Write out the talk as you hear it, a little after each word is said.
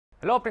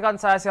Hello, Pentagon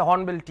say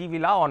HornbillTV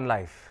La on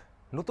live.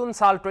 नूतन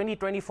साल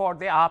 2024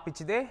 दे आ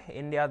पिछदे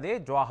India दे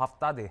जो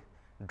हफ्ता दे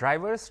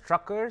ड्राइवर्स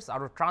ट्रकर्स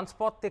और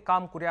ट्रांसपोर्ट ते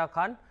काम कुरिया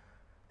खान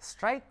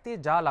स्ट्राइक ते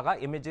जा लगा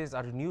इमेजेस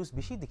और न्यूज़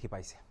बिशी दिखी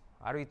पाइसे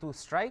और इतु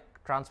स्ट्राइक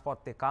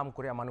ट्रांसपोर्ट ते काम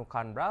कुरिया मानु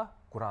खान ब्रा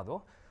कुरा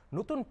दो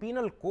नूतन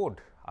पीनल कोड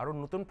और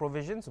नूतन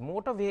प्रोविजंस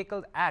मोटर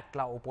व्हीकल एक्ट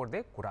ला ऊपर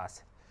दे कुरा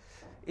से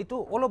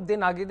इतु all of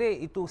दिन आगे दे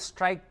इतु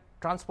स्ट्राइक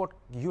ट्रांसपोर्ट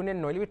यूनियन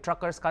नोइली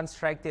ट्रकर्स कान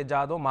स्ट्राइक ते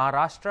जादो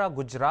महाराष्ट्र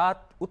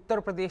गुजरात उत्तर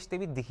प्रदेश ते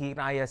भी दिखी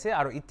ना ऐसे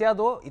और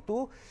इत्यादो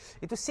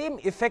इतु सेम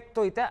इफेक्ट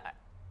तो इत्या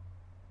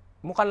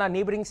मुकालना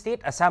नेबरिंग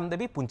स्टेट असम दे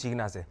भी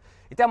पुंचिगना से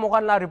इत्या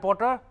मुकालना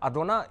रिपोर्टर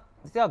अदोना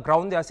इत्या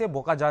ग्राउंड दे ऐसे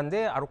बोका जान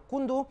दे और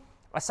कुंदु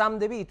असम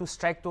दे भी इतु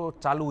स्ट्राइक तो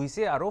चालू हुई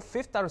से और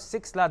 5th और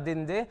 6th ला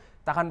दिन दे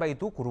तखन बा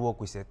इतु कुरुवो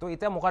कुइसे तो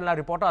इत्या मुकालना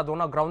रिपोर्टर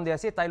अदोना ग्राउंड दे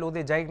ऐसे ताइलो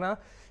दे जाइगना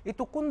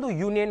इतु कुंदु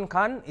यूनियन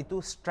खान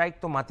इतु स्ट्राइक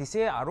तो माती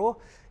से और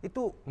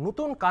इतु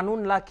नूतन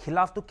कानून ला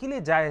खिलाफ तो किले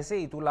जाए से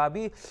इतु ला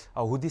भी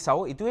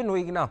हुदिसाओ इतुए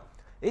नोइगना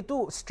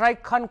इतु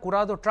स्ट्राइक खान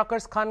कुरा दो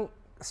ट्रकर्स खान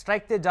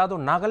स्ट्राइक ते जादो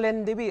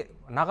नागालैंड दे भी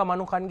नागा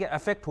मानु खान के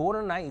इफेक्ट हो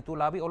ना इतु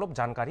ला भी ओलोप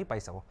जानकारी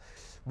पाइसाओ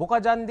बोका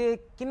जान दे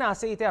किना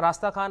आसे इते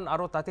रास्ता खान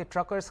और ताते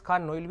ट्रकर्स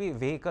खान नोइल भी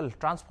व्हीकल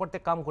ट्रांसपोर्ट ते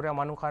काम कुरिया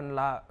मानु खान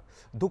ला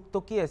दुख तो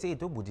की ऐसे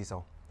इतु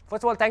बुझिसाओ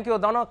first of all thank you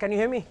दोनो कैन यू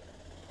हियर मी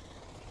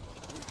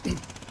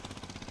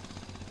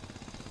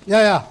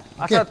या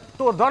अच्छा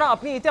तो दोना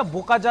अपनी इते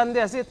बोका जान दे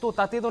ऐसे तो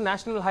ताते तो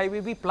नेशनल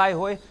हाईवे भी प्लाई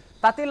होए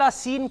ताते ला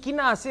सीन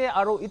किना आसे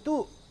और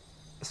इतु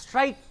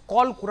स्ट्राइक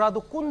कॉल कुरा दो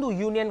कुंदु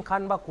यूनियन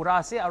खान बा कुरा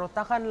आसे और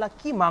ताखान ला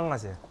की मांग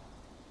आसे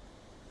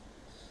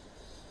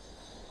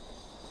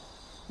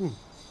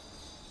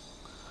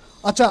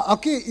अच्छा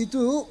आके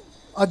इतु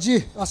अजी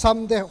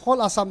असम दे होल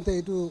असम ते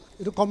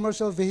इतु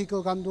कमर्शियल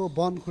व्हीकल कान दो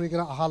बंद करि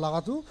केना आहा लगा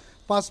तु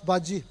 5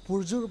 बाजी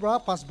पुरजुर बरा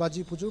 5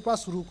 बाजी पुरजुर बरा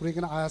शुरू करि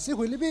केना आसे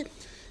होइले बे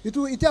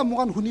इतु इत्या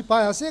मगन हुनी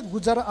पाय आसे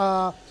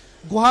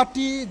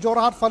गुवाहाटी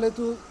जोरहाट फाले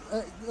तु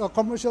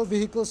कमर्शियल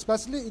व्हीकल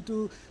स्पेशली इतु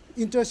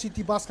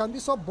इंटरसिटी बस कान भी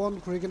सब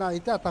बंद करि केना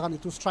इत्या ताकान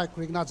इतु स्ट्राइक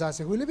करि केना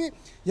जासे होइले बे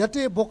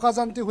याते बोका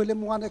जानते होइले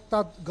मगन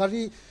एकता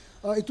गाड़ी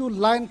इतु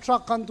लाइन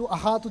ट्रक कान तु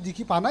आहा तु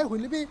दिखि पानाय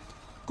होइले बे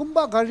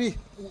कुंबा गाड़ी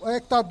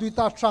एकता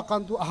दुईता ट्रक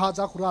कान तु आहा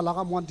जा खुरा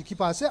लगा मन दिखि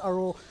पासे और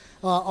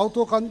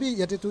ऑटो कान भी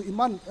याते तु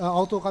इमान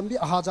ऑटो कान भी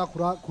आहा जा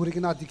खुरा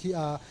खुरिकिना दिखि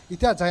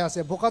इत्या जाय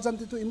आसे बोका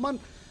जानते तु इमान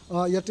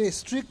याते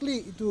स्ट्रिक्टली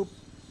इतु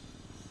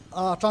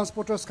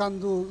ट्रांसपोर्टर्स कान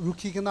दु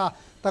रुखिकिना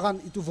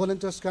तकान इतु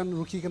वॉलंटियर्स कान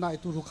रुखिकिना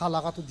इतु रुखा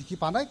लगा तु दिखि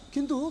पानाय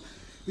किंतु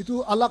इतु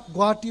अलग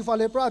गुवाहाटी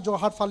फाले प्रा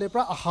जोरहाट फाले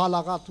प्रा आहा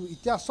लगा तु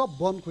इत्या सब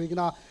बंद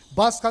करिकिना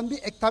बस कान भी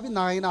एकता भी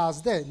नाइना आज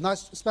दे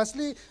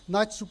स्पेशली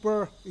नाइट सुपर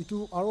इतु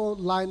आरो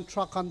लाइन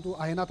ट्रक कान तु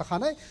आइना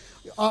तखाने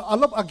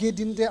अलग आगे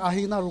दिन दे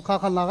आहिना रुखा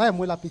खान लगाय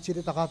मोला पीछे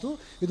दे तका तु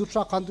इतु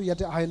ट्रक कान तु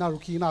याते आइना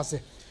रुखिना आसे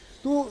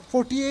तु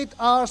 48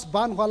 आवर्स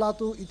ban वाला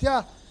तु इत्या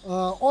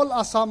all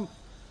Assam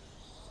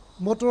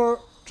motor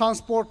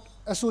transport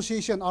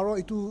association और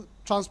इतु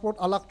ट्रांसपोर्ट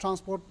अलग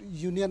ट्रांसपोर्ट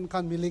यूनियन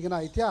कान मिलेगना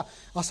इत्या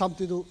असम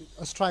तिदु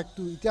स्ट्राइक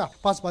तु इत्या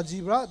 5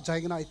 बजी ब्रा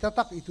जायगना इत्या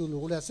तक इतु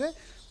लोगले आसे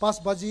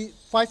 5 बजी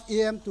 5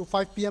 AM to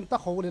 5 PM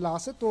तक होले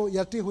लासे तो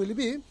याते होइले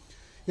भी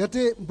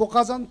याते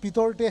बोकाजान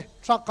पितरते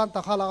ट्रक कान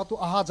तखा लगा तो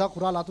आहा जा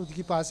खुरा ला तो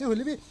दिखि पासे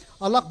होइले भी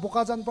अलग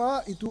बोकाजान पा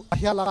इतु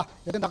आहिया लगा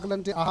याते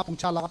नागालैंड आहा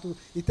पुंछा लगा तो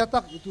इत्या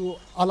तक इतु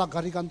अलग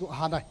गाड़ी कान तो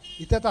आहा नाय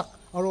इत्या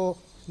तक और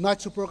नाइट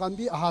सुपर कान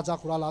भी आहा जा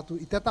खुरा ला तो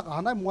इत्या तक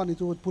आहा नाय मुआन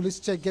इतु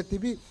पुलिस चेक गेट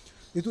भी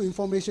इतु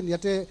इनफॉरमेशन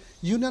याते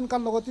यूनियन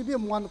कान लगति भी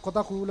मुआन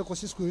कथा खुरुले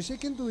कोशिश करिसे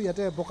किंतु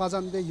याते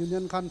बोकाजान दे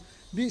यूनियन कान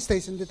भी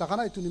स्टेशन दे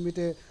तकाना इतु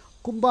निमिते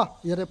कुंबा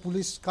यारे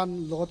पुलिस कान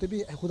लगते भी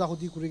हुदा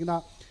हुदी करिना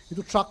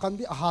इतु ट्रक कान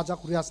भी आहा जा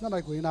करियासना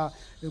नाय करिना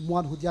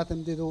मुआन हुदिया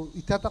तेमदे दो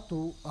इत्या तक तो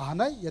आहा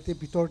नाय याते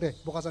भितरते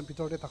बोकाजान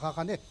भितरते तका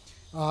काने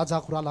आहा जा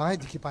खुरा लाय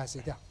दिखि पाइसे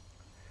त्या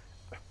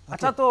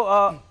अच्छा तो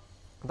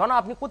दोना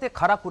अपनी कोते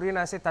खरा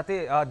करिना से ताते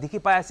दिखि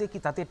पाइसे कि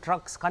ताते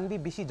ट्रक्स कान भी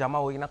बेसी जमा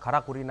होइना खरा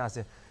करिना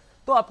से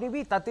तो अपनी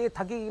भी ताते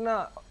थकी ना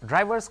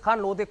ड्राइवर्स खान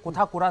लोदे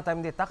कोथा कुरा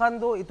टाइम दे तखान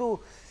दो इतु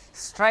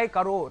स्ट्राइक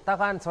करो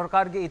तखान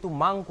सरकार के इतु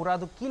मांग कुरा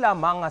दो किला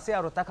मांग आसे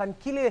और तखान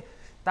किले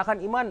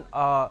तखान इमान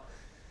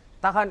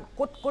तखान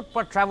कोट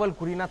पर ट्रैवल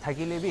करिना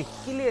थकिले भी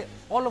किले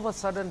all of a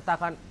sudden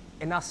तखान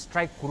Anna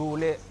strike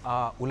कुरुले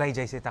उलाई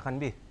जाइसे तखान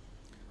भी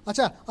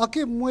अच्छा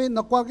आके মই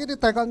নকৱাকে তে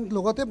তাকান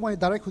লগতে মই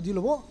ডাইৰেক্ট খুদি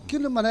লব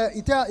কিন্তু মানে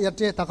ইটা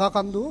ইয়াতে টাকা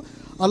কান্দু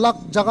अलग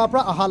जगह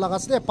পৰা আহা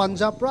লাগাছে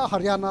পাঞ্জাব পৰা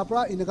হৰিয়ানা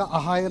পৰা ইনকা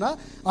আহায়না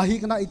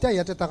আহিকনা ইটা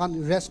ইয়াতে তাকান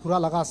ৰেষ্ট খুৰা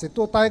লাগা আছে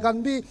তো তাইকান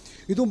বি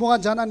ইটো মই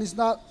জানা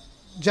নিছনা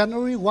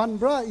জানুৱাৰী 1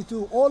 পৰা ইটো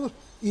অল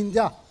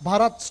ইন্ডিয়া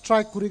ভাৰত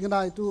স্ট্ৰাইক কৰিগনা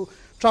ইটো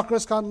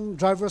ট্ৰাকাৰ্স কান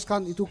ড্ৰাইভাৰ্স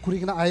কান ইটো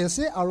কৰিগনা আই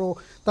আছে আৰু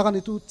তাকান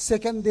ইটো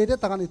সেকেন্ড ডে দে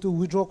তাকান ইটো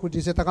উইথড্ৰ কৰি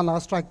দিছে তাকান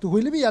লাষ্ট স্ট্ৰাইক তো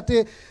হইলি বি ইয়াতে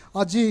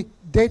আজি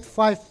ডেট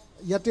 5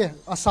 याते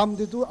असम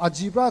दे तो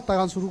अजीबरा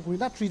तागान शुरू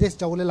करिना 3 days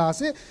जावले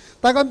लासे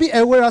तागान भी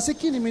अवेयर आसे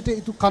कि निमिते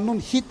इतु कानून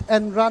हिट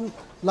एंड रन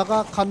लगा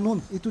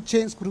कानून इतु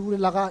चेंज करिबुले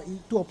लगा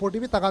इतु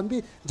अपॉर्चुनिटी तागान भी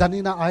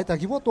जानिना आय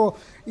तागिबो तो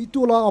इतु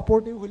ला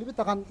अपॉर्चुनिटी होइले भी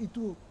तागान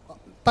इतु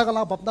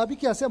तागाला बपना भी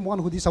कि आसे मन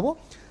हुदी सबो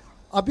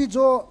अभी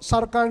जो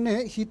सरकार ने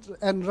हिट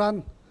एंड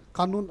रन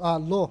कानून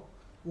लॉ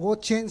वो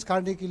चेंज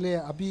करने के लिए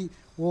अभी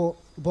वो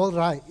बोल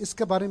रहा है,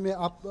 इसके बारे में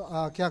आप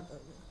क्या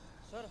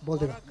बोल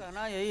देगा?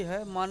 कहना यही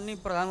है माननीय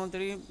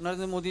प्रधानमंत्री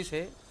नरेंद्र मोदी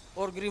से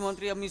और गृह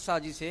मंत्री अमित शाह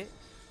जी से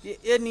कि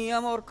ये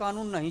नियम और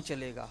कानून नहीं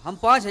चलेगा। हम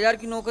 5,000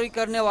 की नौकरी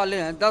करने वाले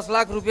हैं, 10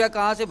 लाख रुपया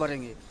कहाँ से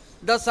भरेंगे?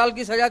 10 साल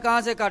की सजा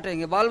कहाँ से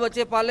काटेंगे? बाल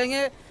बच्चे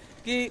पालेंगे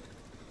कि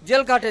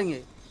जेल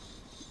काटेंगे?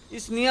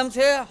 इस नियम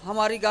से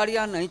हमारी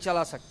गाड़ियाँ नहीं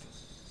चला सकती।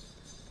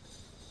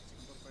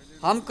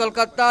 हम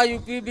कलकत्ता,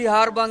 यूपी,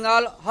 बिहार,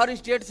 बंगाल, हर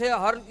स्टेट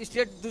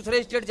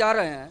दूसरे स्टेट जा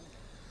रहे हैं।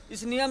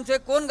 इस नियम से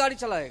कौन गाड़ी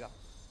चलाएगा?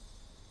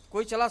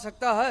 कोई चला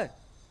सकता है?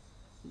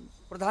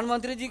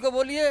 प्रधानमंत्री जी को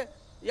बोलिए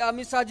या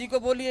अमित शाह जी को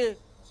बोलिए,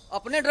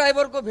 अपने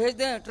ड्राइवर को भेज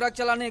दें ट्रक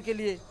चलाने के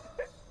लिए,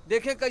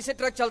 देखें कैसे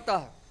ट्रक चलता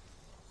है।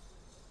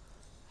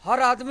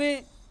 हर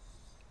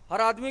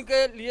आदमी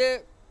के लिए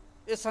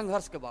ये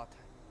संघर्ष की बात है।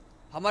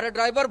 हमारे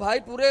ड्राइवर भाई,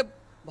 पूरे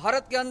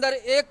भारत के अंदर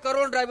 1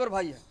 करोड़ ड्राइवर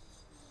भाई हैं,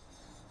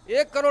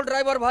 1 करोड़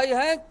ड्राइवर भाई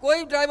हैं।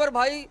 कोई ड्राइवर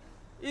भाई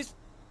इस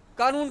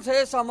कानून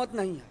से सहमत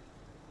नहीं है,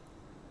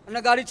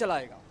 न गाड़ी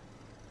चलाएगा।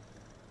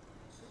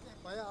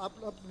 भाई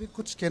आप भी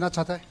कुछ कहना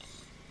चाहता है?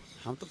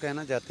 हम तो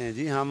कहना चाहते हैं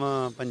जी, हम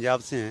पंजाब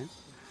से हैं,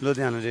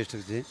 लुधियाना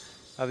डिस्ट्रिक्ट से।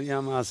 अभी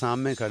हम आसाम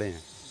में खड़े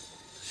हैं,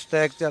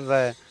 स्ट्राइक चल रहा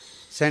है,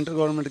 सेंट्रल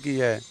गवर्नमेंट की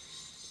है।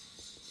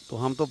 तो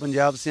हम तो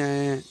पंजाब से आए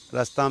हैं।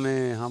 रास्ता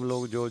में हम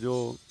लोग जो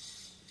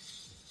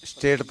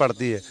स्टेट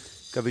पड़ती है,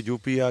 कभी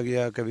यूपी आ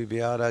गया, कभी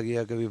बिहार आ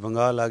गया, कभी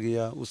बंगाल आ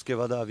गया, उसके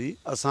बाद अभी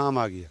असम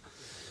आ गया।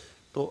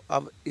 तो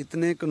अब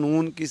इतने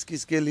कानून किस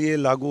किस के लिए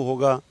लागू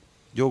होगा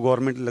जो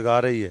गवर्नमेंट लगा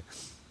रही है,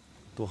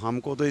 तो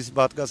हमको तो इस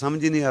बात का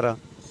समझ ही नहीं आ रहा।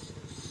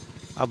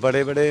 अब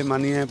बड़े बड़े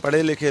मानिए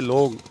पढ़े लिखे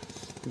लोग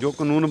जो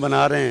कानून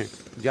बना रहे हैं,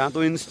 जहाँ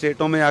तो इन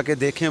स्टेटों में आके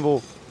देखें,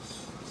 वो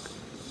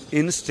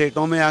इन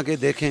स्टेटों में आके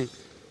देखें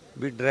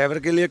भी ड्राइवर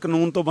के लिए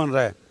कानून तो बन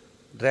रहा है।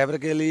 ड्राइवर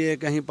के लिए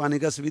कहीं पानी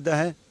का सुविधा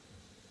है,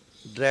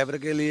 ड्राइवर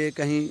के लिए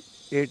कहीं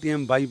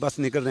एटीएम बाईपास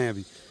निकल रहे हैं,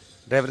 अभी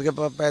ड्राइवर के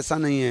पास पैसा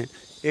नहीं है,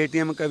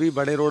 एटीएम कभी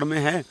बड़े रोड में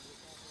है,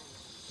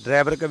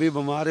 ड्राइवर कभी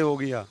बीमार हो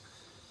गया,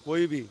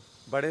 कोई भी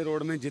बड़े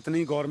रोड में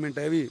जितनी गवर्नमेंट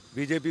है, अभी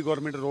बीजेपी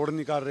गवर्नमेंट रोड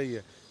निकाल रही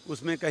है,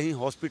 उसमें कहीं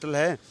हॉस्पिटल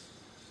है,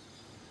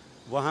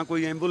 वहाँ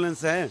कोई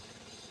एम्बुलेंस है?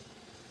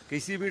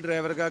 किसी भी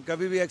ड्राइवर का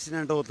कभी भी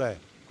एक्सीडेंट होता है,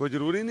 कोई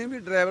ज़रूरी नहीं भी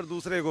ड्राइवर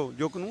दूसरे को,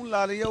 जो कानून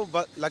ला रही है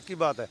वो लक की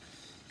बात है।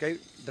 कई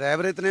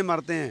ड्राइवर इतने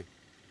मरते हैं,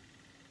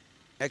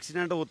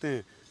 एक्सीडेंट होते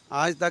हैं,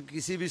 आज तक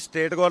किसी भी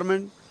स्टेट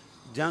गवर्नमेंट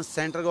जहाँ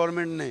सेंट्रल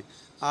गवर्नमेंट ने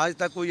आज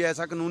तक कोई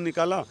ऐसा कानून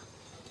निकाला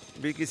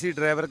भी किसी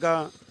ड्राइवर का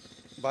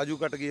बाजू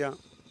कट गया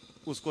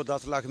उसको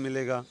 10 लाख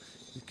मिलेगा,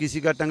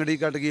 किसी का टंगड़ी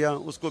कट गया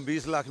उसको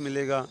 20 लाख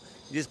मिलेगा,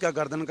 जिसका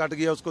गर्दन कट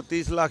गया उसको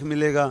 30 लाख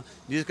मिलेगा,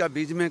 जिसका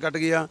बीच में कट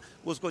गया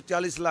उसको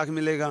 40 लाख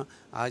मिलेगा।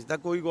 आज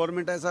तक कोई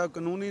गवर्नमेंट ऐसा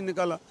कानून ही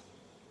निकाला।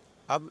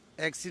 अब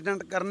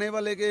एक्सीडेंट करने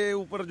वाले के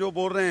ऊपर जो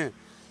बोल रहे हैं,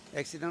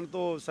 एक्सीडेंट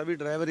तो सभी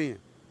ड्राइवर ही हैं,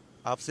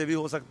 आपसे भी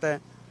हो सकता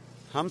है,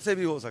 हमसे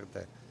भी हो सकता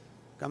है।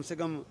 कम से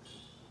कम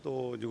तो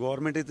जो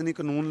गवर्नमेंट इतनी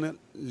कानून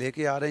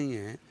लेके आ रही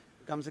हैं,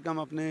 कम से कम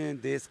अपने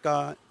देश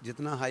का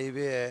जितना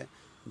हाईवे है,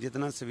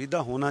 जितना सुविधा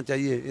होना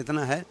चाहिए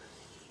इतना है।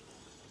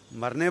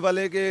 मरने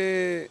वाले के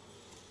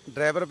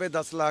ड्राइवर पे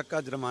 10 लाख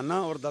का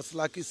जुर्माना और 10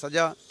 लाख की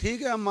सज़ा,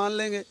 ठीक है, हम मान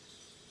लेंगे।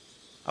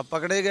 अब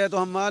पकड़े गए तो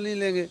हम मान नहीं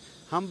लेंगे,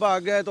 हम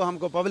भाग गए तो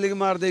हमको पब्लिक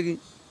मार देगी।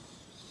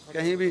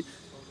 कहीं भी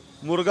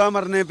मुर्गा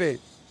मरने पे,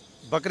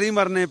 बकरी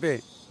मरने पे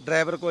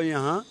ड्राइवर को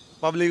यहाँ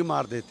पब्लिक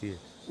मार देती है,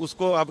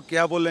 उसको अब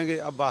क्या बोलेंगे?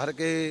 अब बाहर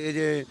के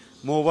ये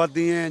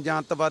मोहब्बती हैं,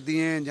 जहाँ तबादी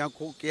हैं, जहाँ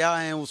क्या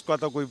हैं, उसका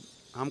तो कोई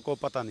हमको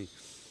पता नहीं।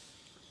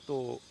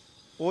 तो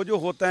वो जो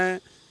होता है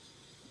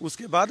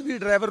उसके बाद भी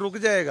ड्राइवर रुक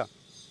जाएगा।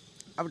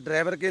 अब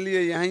ड्राइवर के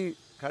लिए यहीं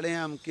खड़े हैं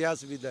हम, क्या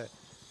सुविधा है?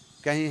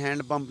 कहीं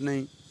हैंड पंप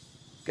नहीं,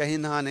 कहीं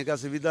नहाने का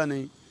सुविधा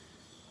नहीं,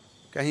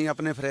 कहीं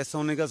अपने फ्रेश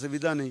होने का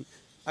सुविधा नहीं।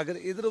 अगर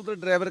इधर उधर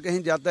ड्राइवर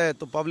कहीं जाता है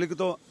तो पब्लिक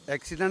तो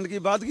एक्सीडेंट की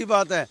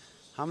बात है,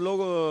 हम लोग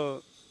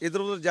इधर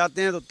उधर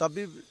जाते हैं तो तब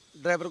भी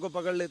ड्राइवर को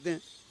पकड़ लेते हैं।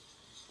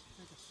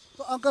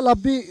 तो अंकल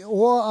अभी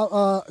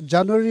वो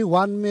जनवरी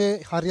 1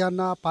 में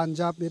हरियाणा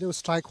पंजाब मेरे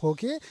स्ट्राइक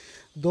होके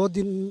 2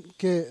 दिन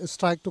के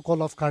स्ट्राइक तो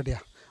कॉल ऑफ कर दिया,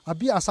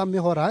 अभी असम में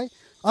हो रहा है।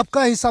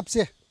 आपका हिसाब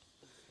से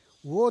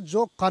वो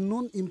जो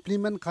कानून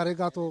इम्प्लीमेंट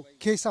करेगा तो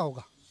कैसा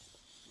होगा?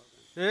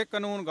 ये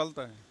कानून गलत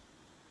है।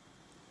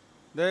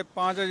 देख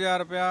 5,000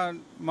 रुपया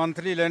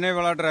मंथली लेने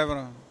वाला ड्राइवर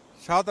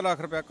 7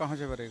 लाख रुपया कहाँ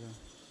से भरेगा?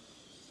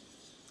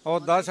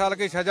 और 10 साल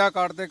की सजा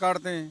काटते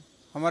काटते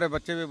हमारे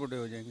बच्चे भी बूढ़े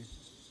हो जाएंगे।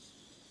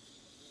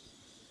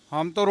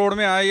 हम तो रोड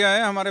में आए ही आए,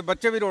 हमारे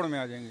बच्चे भी रोड में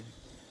आ जाएंगे।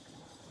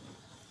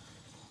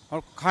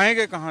 और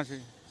खाएंगे कहाँ से,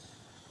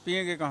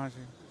 पिएंगे कहाँ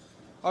से?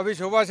 अभी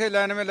सुबह से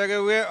लाइन में लगे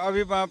हुए,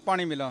 अभी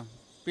पानी मिला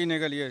पीने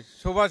के लिए।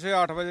 सुबह से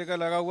 8 बजे का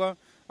लगा हुआ,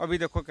 अभी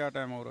देखो क्या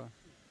टाइम हो रहा है,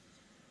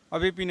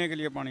 अभी पीने के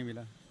लिए पानी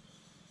मिला।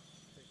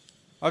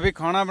 अभी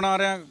खाना बना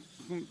रहे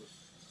हैं,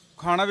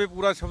 खाना भी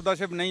पूरा सुविधा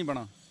से नहीं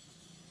बना।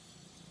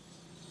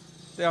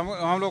 तो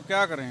हम लोग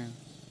क्या करें?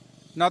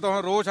 ना तो हम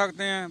रो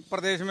सकते हैं,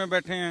 प्रदेश में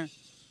बैठे हैं,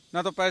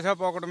 ना तो पैसा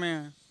पॉकेट में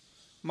है।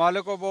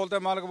 मालिक को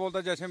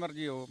बोलता जैसे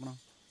मर्जी हो अपना।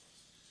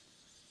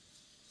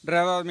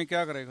 ड्राइवर आदमी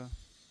क्या करेगा?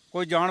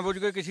 कोई जानबूझ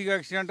के किसी का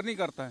एक्सीडेंट नहीं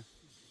करता है,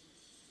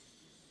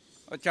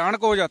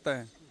 अचानक हो जाता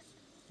है।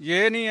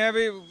 ये नहीं है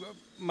भी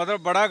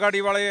मतलब बड़ा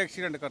गाड़ी वाले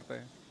एक्सीडेंट करते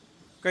हैं,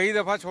 कई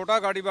दफ़ा छोटा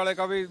गाड़ी वाले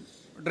का भी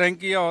ड्रिंक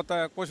किया होता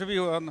है, कुछ भी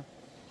हुआ ना,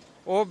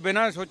 वो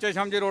बिना सोचे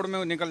समझे रोड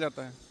में निकल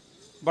जाता है।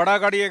 बड़ा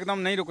गाड़ी एकदम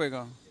नहीं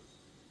रुकेगा,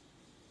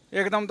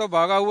 एकदम तो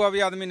भागा हुआ भी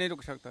आदमी नहीं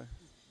रुक सकता है,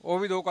 वो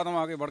भी 2 कदम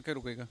आगे बढ़ के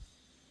रुकेगा।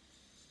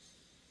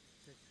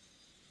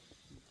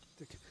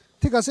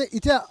 ঠিক আছে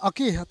এতিয়া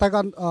আকি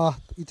তাইগান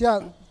এতিয়া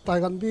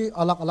তাইগান বি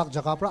আলাগ আলাগ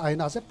জায়গা পৰা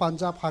আইনা আছে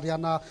পাঞ্জাব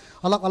হাৰিয়ানা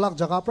আলাগ আলাগ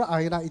জায়গা পৰা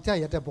আইনা এতিয়া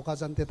ইয়াতে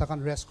বোকাজানতে তাকান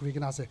ৰেষ্ট কৰি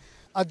কিনা আছে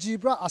আজি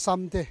পৰা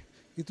আসামতে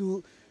ইটো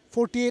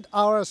 48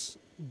 আৱাৰ্ছ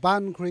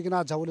বান কৰি কিনা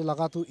যাবলৈ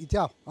লাগাটো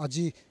এতিয়া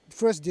আজি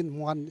ফাৰ্ষ্ট দিন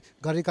মহান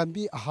গাড়ী কান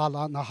বি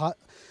আহালা নাহা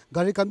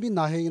গাড়ী কান বি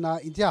নাহেনা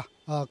এতিয়া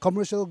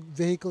কমাৰ্চিয়েল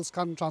ভেহিকলছ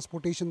কান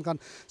ট্ৰান্সপৰ্টেশ্যন কান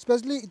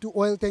স্পেচিয়েলি ইটো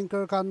অইল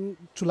টেংকাৰ কান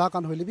চুলা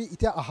কান হ'লে বি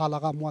এতিয়া আহা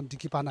লগা মহান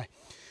দেখি পা নাই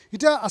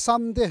এতিয়া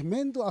আসাম দে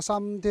মেইন টু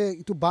আসাম দে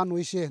ইটো বান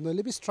হৈছে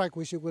নহ'লে বি ষ্ট্ৰাইক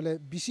হৈছে গ'লে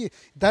বেছি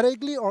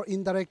ডাইৰেক্টলি অৰ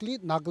ইনডাইৰেক্টলি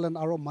নাগালেণ্ড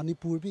আৰু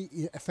মণিপুৰ বি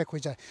এফেক্ট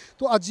হৈ যায়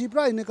তো আজিৰ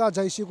পৰা এনেকুৱা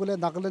যাইছে গ'লে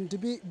নাগালেণ্ড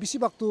বি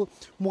বেছিভাগটো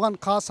মোগান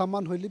খা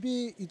চামান হ'লে বি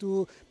ইটো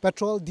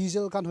পেট্ৰল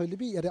ডিজেল কান হ'লে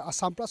বি ইয়াতে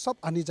আসাম পৰা চব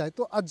আনি যায়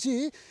তো আজি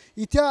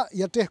এতিয়া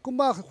ইয়াতে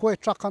কোনোবা হয়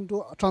ট্ৰাক কানটো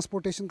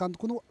ট্ৰান্সপৰ্টেশ্যন কান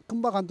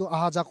কোনোবা কানটো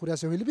অহা যোৱা কৰি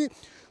আছে হ'লে বি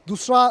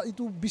দুসৰা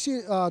ইটো বেছি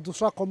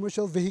দুসৰা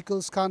কমাৰ্চিয়েল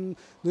ভেহিকলছ কান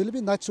নহ'লে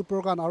বি নাইট চুপাৰ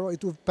কান আৰু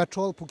এইটো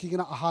পেট্ৰল ফুকি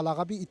কিনে অহা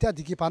লগা বি এতিয়া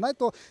দেখি পা নাই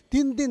তো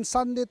 3 দিন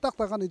সানডে তাক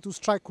তাকান ইটো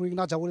ষ্ট্ৰাইক কৰি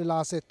কিনা যাবলৈ লা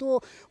আছে তো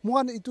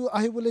মোগান ইটো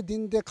আহিবলৈ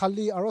দিন দে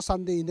খালি আৰু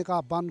সানডে এনেকা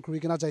বান কৰি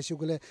কিনা যাইছে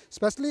গ'লে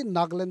স্পেচিয়েলি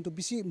নাগালেণ্ড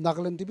বেছি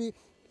নাগালেণ্ড বি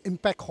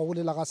ইম্পেক্ট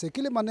হ'বলৈ লগা আছে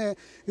কেলে মানে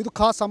এইটো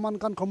খা চামান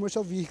কান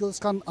কমাৰ্চিয়েল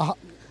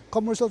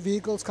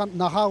ভেহিকলছ কান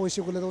নাহা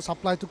হৈছে গ'লে তো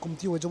ছাপ্লাইটো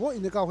কমতি হৈ যাব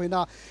এনেকা হয় না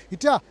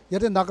এতিয়া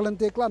ইয়াতে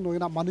নাগালেণ্ডে একলা নহয়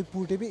না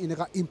মণিপুৰতে বি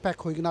এনেকা ইম্পেক্ট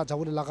হৈ কিনা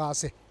যাবলৈ লগা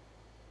আছে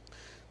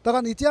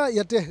তাকান এতিয়া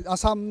ইয়াতে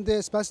আসাম দে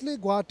স্পেচিয়েলি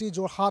গুৱাহাটী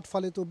যোৰহাট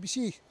ফালেতো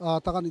বেছি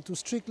তাকান ইটো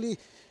ষ্ট্ৰিক্টলি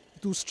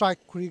ইটো ষ্ট্ৰাইক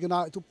কৰি কিনা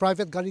ইটো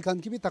প্ৰাইভেট গাড়ী কান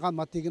কিবি তাকান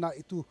মাতি কিনা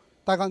ইটো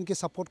তাকানকে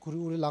ছাপৰ্ট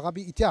কৰিবলৈ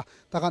লাগাবি এতিয়া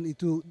তাকান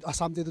ইটো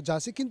আসামতেতো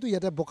যাইছে কিন্তু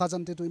ইয়াতে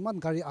বোকাজানতেতো ইমান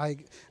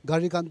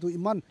গাড়ী কানটো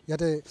ইমান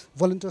ইয়াতে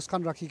ভলেণ্টিয়াৰ্ছ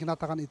কান ৰাখি কিনা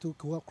তাকান ইটো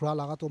খুৰা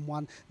লাগাটো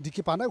মান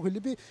দেখি পা নাই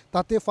হ'লেবি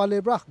তাতে ফালে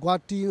পৰা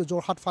গুৱাহাটী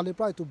যোৰহাট ফালে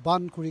পৰা ইটো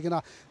বান কৰি কিনা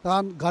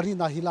তাকান গাড়ী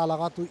নাহিলা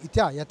লাগাটো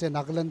এতিয়া ইয়াতে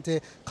নাগালেণ্ডে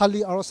খালি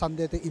আৰু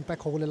চানডেতে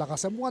ইম্পেক্ট হ'বলৈ লগা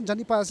আছে মোগান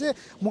জানি পাই আছে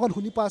মোগান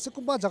শুনি পাই আছে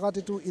কোনোবা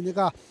জেগাতেতো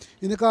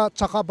এনেকা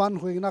চাকা বান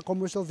হৈ কিনা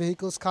কমাৰ্চিয়েল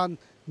ভেহিকলছ খান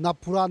না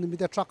পুৰা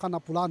নিমিতে ট্ৰাক না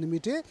পুৰা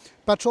নিমিতে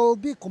পেট্ৰল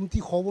বি কমতি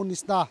হ'ব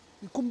নিচিনা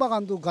কোনোবা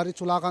কানটো গাড়ী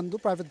চলা কানটো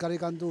প্ৰাইভেট গাড়ী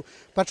কানটো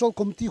পেট্ৰল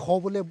কমতি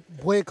হ'বলৈ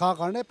ভয় খা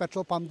কাৰণে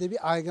পেট্ৰল পাম্প দেবি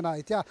আহি কিনা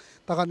এতিয়া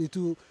তাকান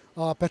ইটো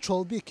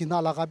পেট্ৰল বি কিনা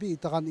লাগাবি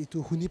তাকান ইটো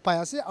শুনি পাই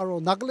আছে আৰু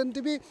নাগালেণ্ড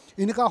বি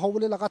এনেকা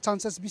হ'বলৈ লগা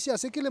চান্সেছ বেছি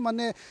আছে কেলে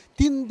মানে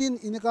 3 দিন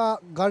এনেকা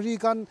গাড়ী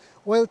কান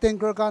অইল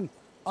টেংকাৰ কান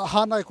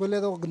অহা নাই ক'লে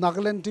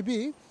নাগালেণ্ড বি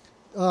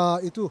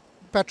ইটো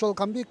পেট্ৰল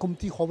কাম বি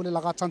কমতি হ'বলৈ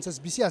লগা চান্সেছ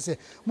বেছি আছে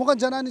মোক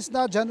জানা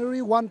নিচিনা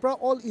জানুৱাৰী 1 পৰা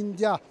অল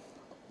ইণ্ডিয়া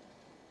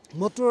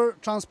মটৰ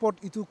ট্ৰান্সপৰ্ট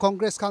ইটো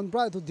কংগ্ৰেছ খান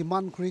পৰা ইটো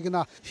ডিমাণ্ড কৰি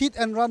কিনা হিট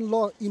এণ্ড ৰান ল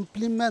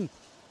ইমপ্লিমেণ্ট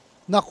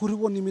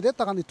নকৰিব নিমিতে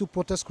তাকান ইটো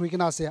প্ৰটেষ্ট কৰি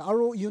কিনা আছে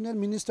আৰু ইউনিয়ন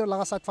মিনিষ্টাৰ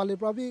লগা চাইড ফালে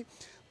পৰা বি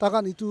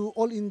তাকান ইটো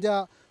all India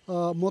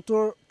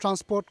motor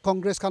transport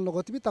Congress খান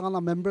লগতে বি তাকান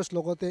মেম্বাৰ্ছ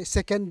লগতে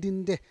ছেকেণ্ড দিন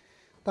দে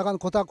তাকান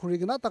কথা কৰি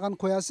কিনা তাকান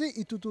কৈ আছে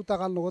ইটোতো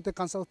তাকান লগতে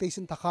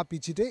কনচালটেশ্যন থকা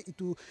পিছতে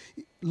ইটো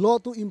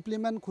লটো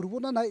ইমপ্লিমেণ্ট কৰিব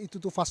না নাই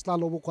ইটোতো ফাৰ্ষ্টলা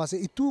ল'ব কোৱা আছে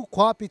ইটো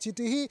খোৱা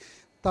পিছতেহি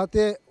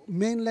তাতে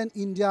mainland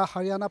India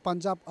Haryana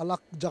Punjab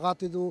আলাগ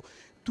জেগাতেতো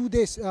 2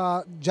 days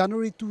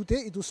জানুৱাৰী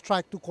 2 ইটো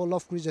ষ্ট্ৰাইকটো কল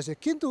অফ কৰি যাইছে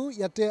কিন্তু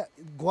ইয়াতে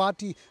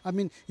গুৱাহাটী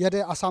ইয়াতে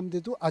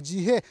আসামতেতো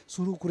আজিহে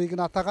শুৰু কৰি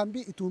কিনা তাকান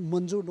বি ইটো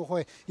মঞ্জুৰ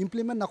নহয়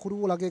ইমপ্লিমেণ্ট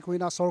নকৰিব লাগে কৈ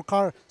না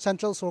চৰকাৰ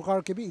চেণ্ট্ৰেল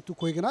চৰকাৰকে বি ইটো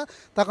কৈ কিনা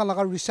তাকান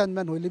লগা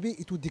ৰিচেণ্টমেণ্ট হ'লে বি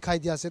ইটো দেখাই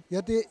দিয়া আছে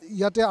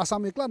ইয়াতে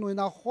আসাম একলা নহয়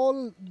না হল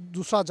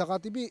দুসৰা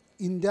জেগাতে বি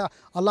ইণ্ডিয়া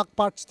আলাগ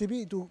পাৰ্টছতে বি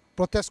ইটো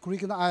প্ৰটেষ্ট কৰি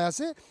কিনা আই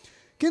আছে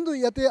কিন্তু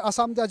ইয়াতে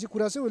আসামতে আজি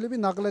কৰি আছে হ'লে বি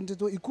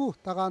নাগালেণ্ডেতো ইকো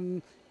তাকান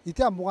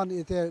এতিয়া মোগান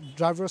এতিয়া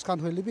ড্ৰাইভাৰ্ছ খান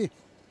হ'লে বি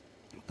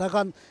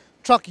তাকান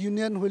ট্ৰাক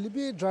ইউনিয়ন হ'লে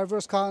বি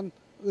ড্ৰাইভাৰ্ছ খান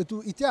এইটো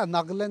এতিয়া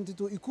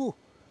নাগালেণ্ডেতো ইকো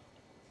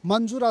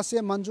মঞ্জুৰ আছে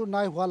মঞ্জুৰ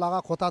নাই হোৱা লগা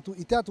কথাটো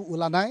এতিয়াতো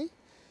ওলা নাই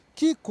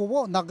কি ক'ব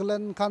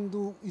নাগালেণ্ড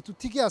খানটো ইটো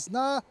ঠিকে আছে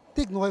না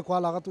ঠিক নহয় কোৱা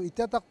লগাটো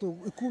এতিয়া তাকতো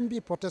কোন বি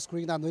প্ৰটেষ্ট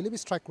কৰি না নহ'লে বি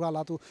ষ্ট্ৰাইক কৰা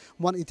লাটো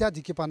মন এতিয়া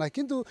দেখি পা নাই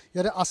কিন্তু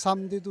ইয়াতে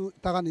আসামতেতো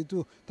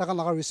তাকান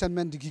লগা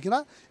ৰিচেণ্টমেণ্ট দেখি কিনা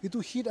ইটো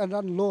হিট এণ্ড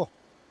ৰান ল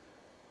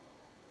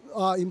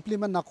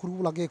ইমপ্লিমেণ্ট নকৰিব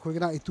লাগে কৈ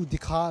কিনা এইটো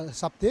দেখা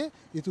হিচাপতে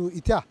এইটো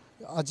এতিয়া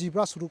আজিৰ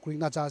পৰা শুৰু কৰি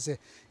না যা আছে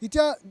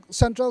এতিয়া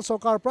চেণ্ট্ৰেল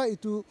চৰকাৰৰ পৰা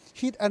এইটো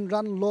হিট এণ্ড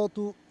ৰান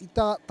লটো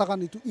এতিয়া তাকান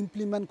এইটো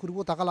ইমপ্লিমেণ্ট কৰিব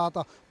তাকা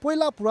লগা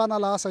পইলা পুৰাণা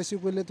লগা চাইছে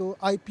কৰিলেতো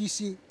IPC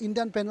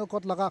ইণ্ডিয়ান পেনেল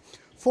কোড লগা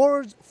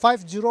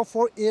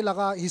 4504A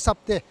লগা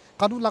হিচাপতে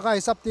কানুন লগা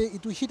হিচাপতে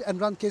এইটো হিট এণ্ড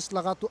ৰান কেছ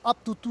লগাটো আপ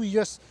টু 2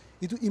 years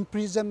এইটো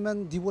ইমপ্ৰিজনমেণ্ট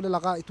দিবলৈ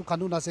লগা এইটো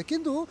কানুন আছে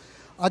কিন্তু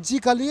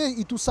আজিকালি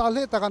এইটো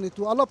চালে তাকান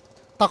এইটো অলপ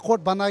তাকত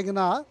বনাই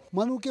কিনা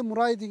মানুহকে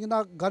মুৰাই দি কিনা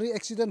গাড়ী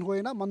এক্সিডেণ্ট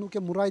হয় না মানুহকে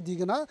মুৰাই দি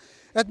কিনা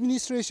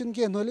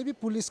এডমিনিষ্ট্ৰেশ্যনকে নহ'লে বি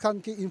পুলিচ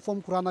খানকে ইনফৰ্ম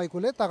কৰা নাই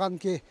ক'লে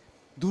তাকানকে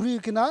ধৰি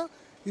কিনা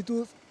এইটো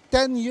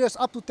 10 years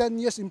up to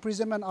 10 years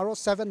imprisonment aro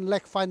 7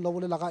 lakh fine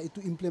lobole laga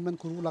itu implement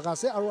kuru laga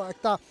ase aro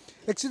ekta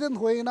accident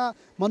hoina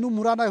manu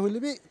murana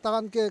hoilebi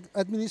takan ke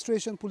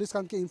administration police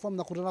kan ke inform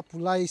na kurana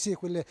pulai se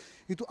koile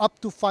itu up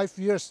to 5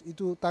 years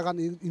itu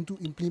takan into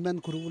implement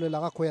kuru bole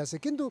laga khoi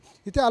ase kintu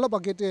ite alo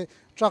bagete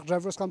truck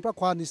drivers kan pra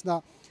khwa nisna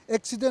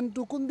accident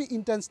to kun bi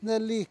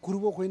intentionally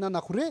kurubo hoina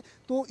na khure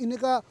to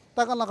ineka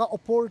takan laga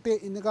oporte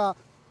ineka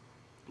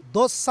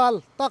 10 साल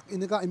तक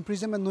इनका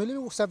imprisonment नोइले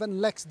 7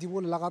 lakhs दिबो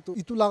लगा तो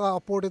इतु लगा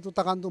upward तो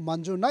तकान तो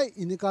मंजूर नाइ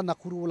इनका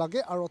नखुरु लगे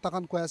और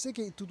तकान को ऐसे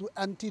कि इतु तो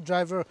एंटी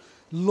ड्राइवर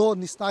लॉ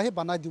निस्ता है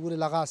बना दिबो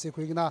लगा से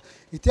कोइना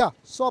इत्या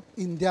सब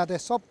इंडिया दे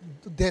सब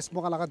देश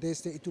मगा लगा देश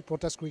से इतु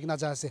प्रोटेस्ट कोइना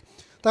जासे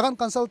तकान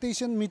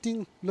कंसल्टेशन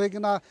मीटिंग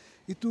लइगना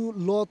इतु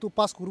लॉ तो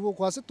पास करबो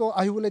को आसे तो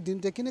आहिबोले दिन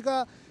ते किनका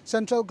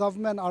सेंट्रल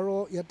गवर्नमेंट और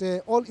याते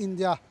ऑल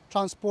इंडिया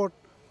ट्रांसपोर्ट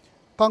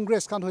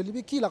कांग्रेस कान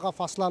होइलिबि की लगा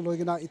फैसला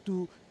लइगना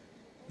इतु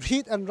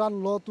hit and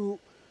run law to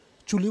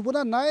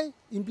chulibuna nai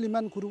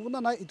implement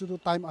kurubuna nai itu to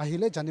time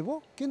ahile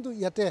janibo kintu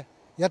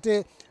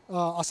yate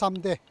Assam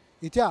de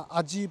itia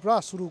aji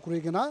pra suru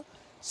kurigena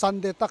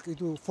Sunday tak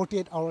itu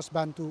 48 hours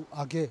ban to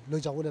age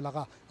loi jabole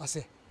laga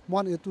ase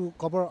mon itu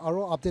cover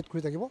aro update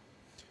kuri takibo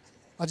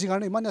aji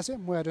garne iman ase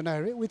moi adena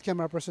here with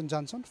camera person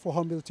Johnson for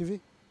Hornbill TV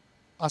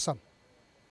Assam